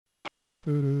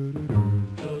'Twas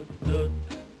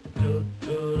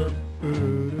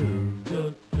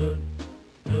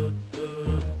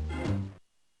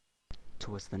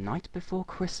the night before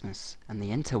Christmas, and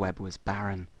the interweb was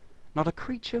barren. Not a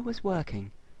creature was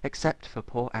working, except for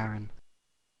poor Aaron.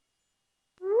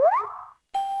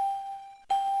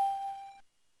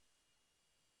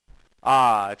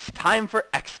 It's time for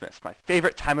Xmas, my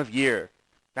favorite time of year.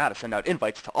 Gotta send out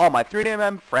invites to all my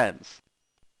 3DM friends.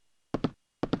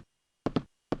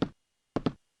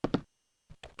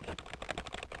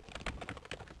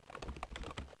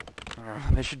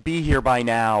 They should be here by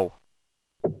now.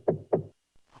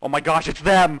 Oh my gosh, it's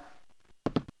them!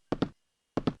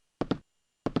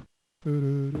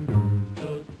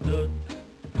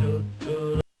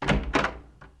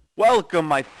 Welcome,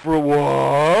 my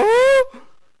Whoa!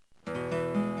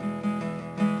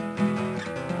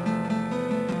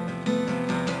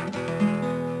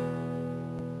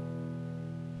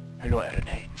 Hello, Aaron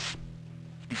Haynes.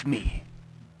 It's me,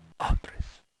 Andres.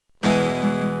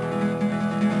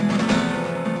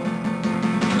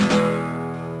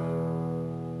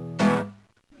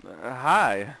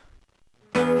 Hi.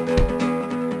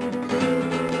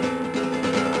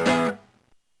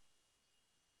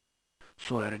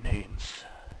 So, Aaron Haynes,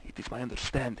 it is my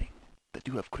understanding that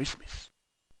you have Christmas.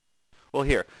 Well,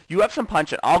 here, you have some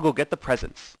punch and I'll go get the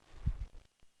presents.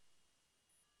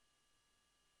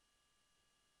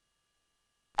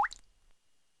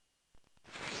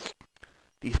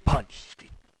 These punch is the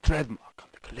trademark on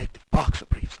the collective boxer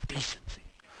briefs of decency.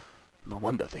 No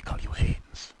wonder they call you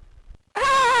Haynes.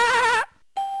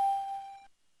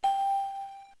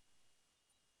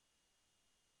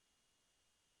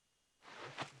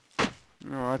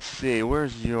 Let's see,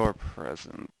 where's your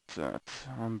present?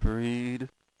 Tom Breed.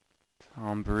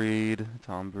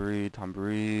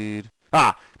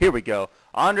 Ah, here we go.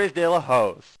 Andres de la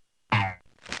Hose.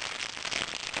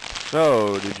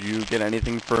 So, did you get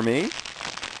anything for me?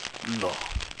 No.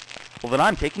 Well, then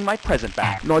I'm taking my present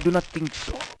back. No, I do not think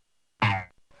so.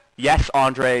 Yes,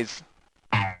 Andres.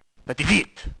 That is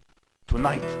it.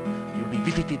 Tonight, you'll be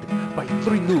visited by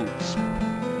 3 noobs.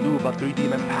 Noob of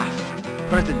 3D and past,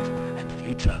 present, and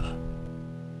future.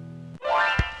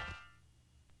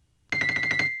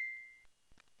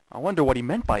 I wonder what he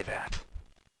meant by that.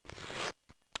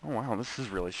 Oh wow, this is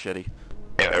really shitty.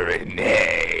 Aaron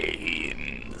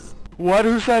Haynes. What?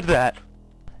 Who said that?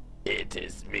 It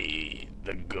is me,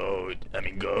 the ghost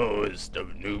of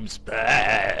Noob's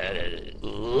Past.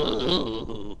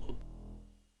 Oh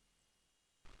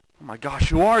my gosh,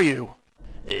 who are you?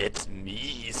 It's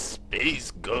me,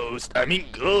 Space Ghost.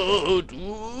 Goat.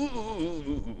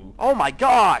 Ooh. Oh my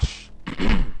gosh!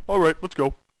 Alright, let's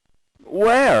go.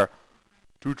 Where?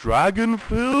 To Dragon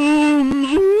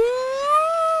Films!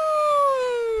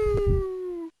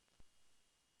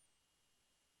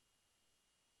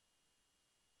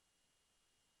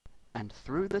 And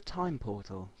through the time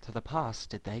portal to the past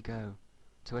did they go,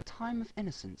 to a time of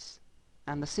innocence,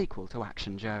 and the sequel to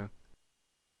Action Joe.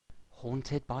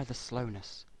 Haunted by the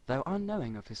slowness, though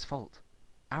unknowing of his fault,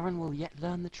 Aaron will yet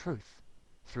learn the truth,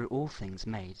 through all things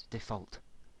made default.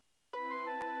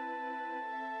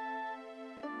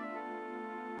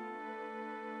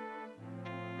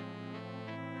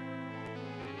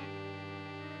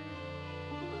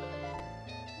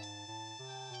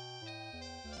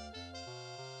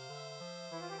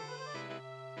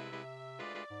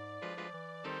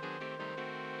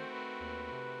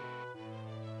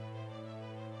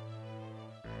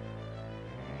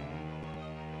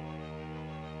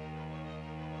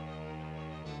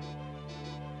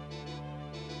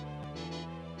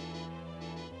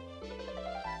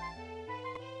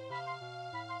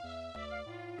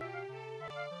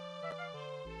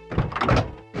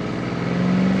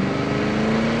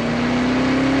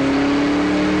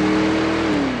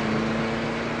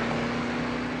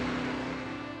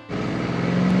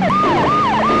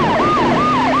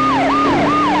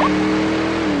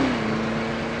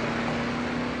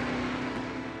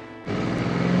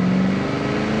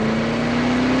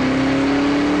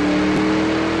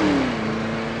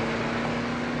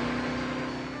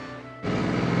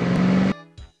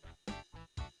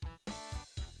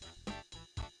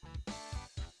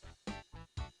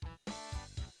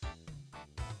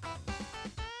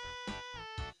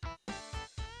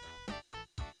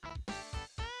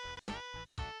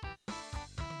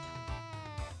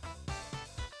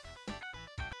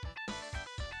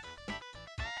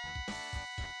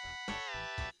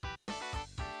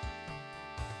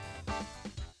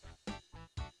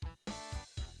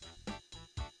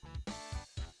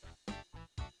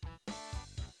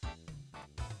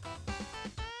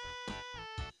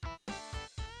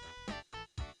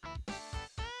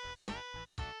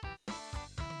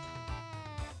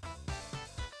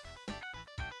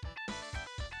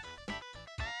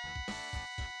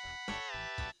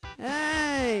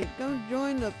 Hey, go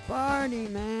join the party,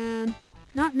 man.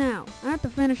 Not now. I have to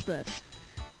finish this.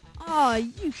 Aw,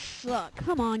 you suck.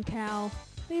 Come on, Cal.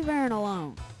 Leave Aaron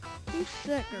alone. He's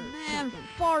sick or man,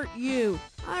 fart you.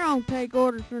 I don't take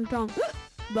orders from Tom.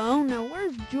 Bone, now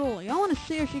where's Julie? I want to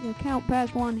see if she can count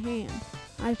past one hand.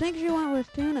 I think she went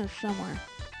with Tuna somewhere.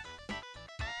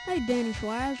 Hey, Danny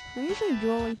Twas, have you seen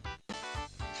Julie?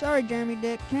 Sorry, Jeremy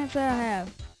Dick, can't say I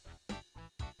have.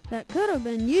 That could have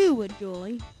been you with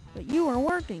Julie, but you were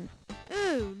working.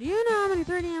 Ooh, do you know how many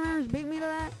 3D members beat me to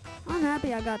that? I'm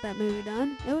happy I got that movie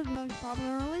done. It was the most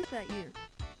popular release that year.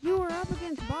 You were up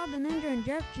against Bob the Ninja and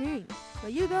Jeff Ching,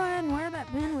 but you go ahead and wear that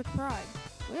pin with pride.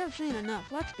 We have seen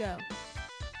enough. Let's go.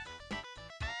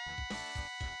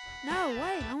 No,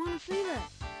 wait, I want to see this.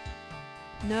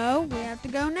 No, we have to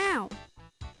go now.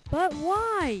 But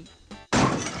why?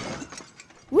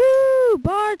 Woo!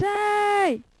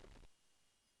 Party!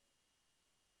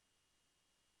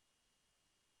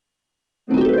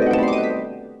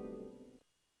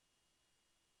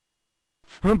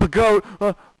 But go,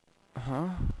 huh?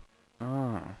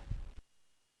 Oh.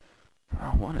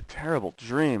 Oh, what a terrible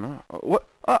dream. What?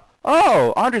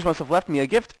 Oh, Andres must have left me a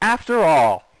gift after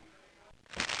all.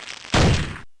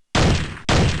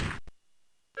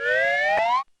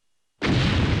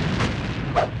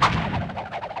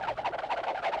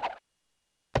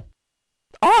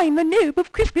 I'm the noob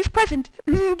of Christmas present.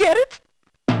 Get it?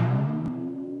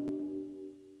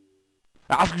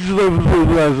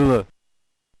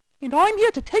 And I'm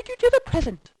here to take you to the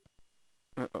present.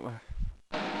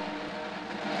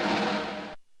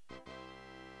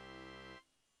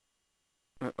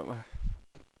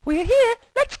 We're here.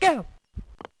 Let's go.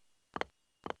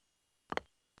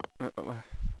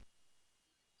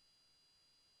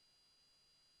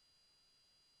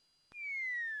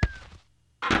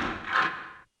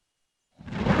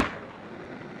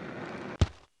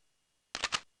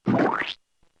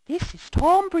 This is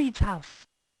Tom Breed's house.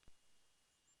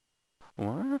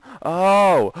 What?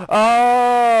 Oh!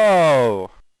 Oh!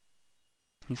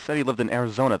 He said he lived in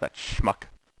Arizona, that schmuck.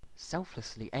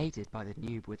 Selflessly aided by the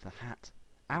noob with the hat,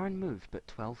 Aaron moved but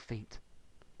 12 feet.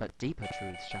 But deeper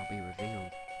truths shall be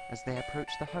revealed as they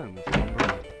approach the home of Tom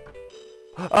Breed.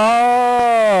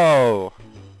 Oh!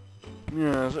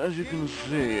 Yes, as you can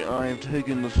see, I have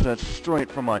taken the set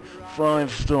straight from my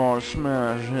 5-star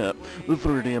smash hit, the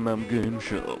 30mm game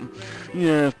show.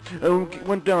 Yes, I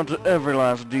went down to every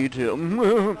last detail.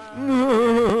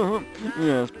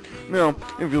 Yes, now,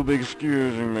 if you'll be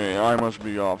excusing me, I must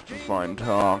be off to find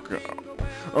Taco.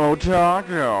 Oh,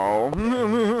 Taco!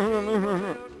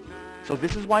 So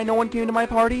this is why no one came to my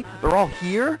party? They're all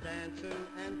here?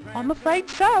 I'm afraid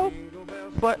so.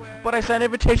 But I sent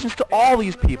invitations to all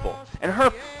these people. And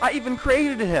I even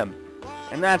created him.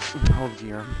 And that's, oh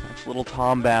dear, that's little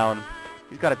Tom Bound.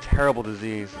 He's got a terrible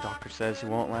disease. The doctor says he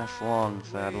won't last long,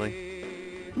 sadly.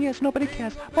 Yes, nobody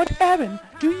cares. But Aaron,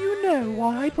 do you know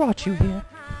why I brought you here?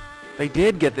 They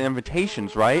did get the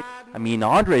invitations, right? I mean,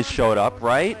 Andres showed up,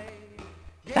 right?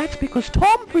 That's because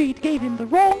Tom Breed gave him the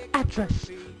wrong address.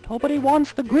 Nobody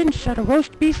wants the Grinch at a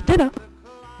roast beef dinner.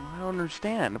 I don't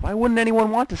understand. Why wouldn't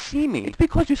anyone want to see me? It's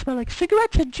because you smell like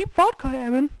cigarettes and cheap vodka,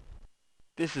 Aaron.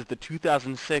 This is the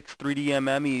 2006 3DM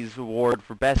Emmys Award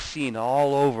for Best Scene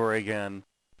all over again.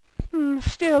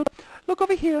 Still, look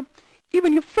over here.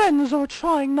 Even your friends are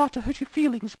trying not to hurt your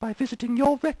feelings by visiting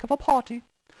your wreck of a party.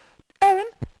 Aaron,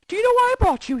 do you know why I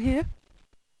brought you here?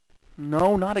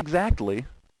 No, not exactly.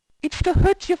 It's to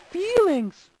hurt your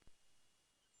feelings.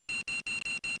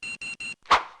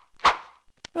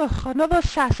 Ugh, another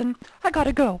assassin. I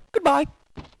gotta go. Goodbye.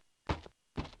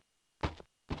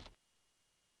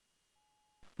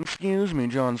 Excuse me,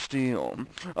 John Steele.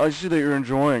 I see that you're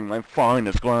enjoying my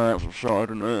finest glass of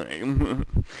Chardonnay.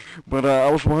 But I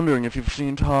was wondering if you've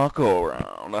seen Taco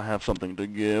around. I have something to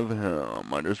give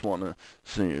him. I just want to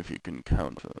see if you can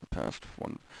count past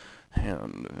one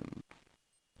hand.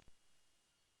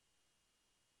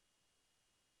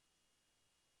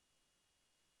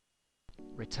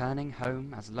 Returning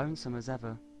home as lonesome as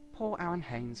ever, poor Aaron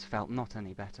Haynes felt not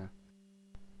any better.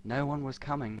 No one was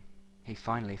coming, he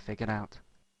finally figured out.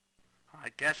 I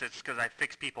guess it's because I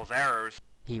fix people's errors.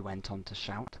 He went on to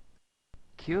shout.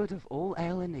 Cured of all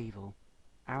ail and evil,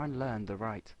 Aaron learned the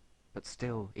right, but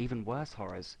still even worse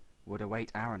horrors would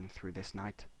await Aaron through this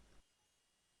night.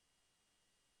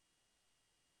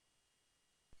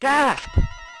 Gasp!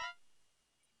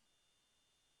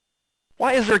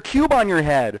 Why is there a cube on your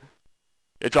head?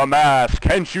 It's a mask.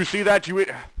 Can't you see that, you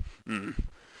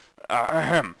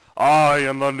Ahem. I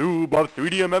am the noob of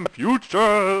 3DMM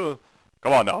future.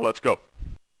 Come on now, let's go.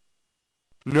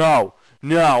 No,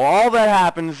 No, all that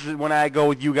happens when I go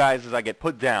with you guys is I get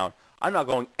put down. I'm not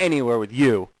going anywhere with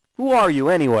you. Who are you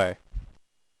anyway?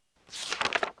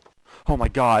 Oh my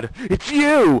God, it's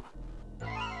you!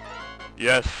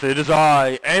 Yes, it is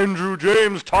I, Andrew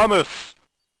James Thomas,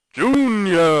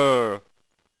 Jr.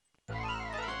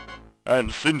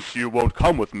 And since you won't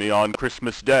come with me on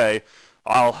Christmas Day,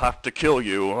 I'll have to kill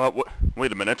you.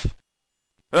 Wait a minute.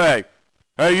 Hey!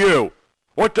 Hey you!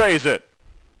 What day is it?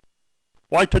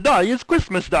 Why, today is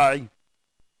Christmas Day!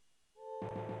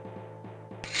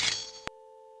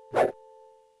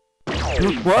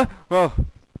 What? Oh,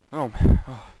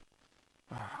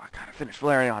 I gotta finish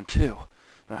Valerian too.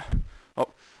 Oh,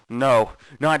 no,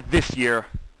 not this year.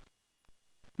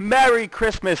 Merry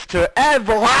Christmas to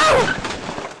everyone!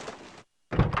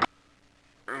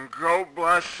 God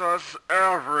bless us,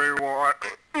 everyone.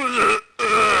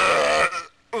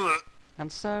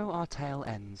 And so our tale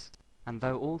ends, and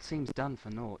though all seems done for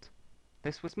naught,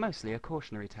 this was mostly a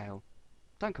cautionary tale.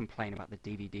 Don't complain about the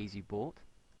DVDs you bought.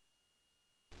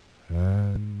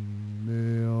 Hand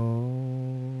me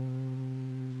on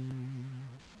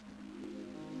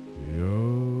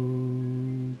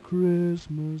your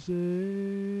Christmas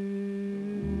Eve.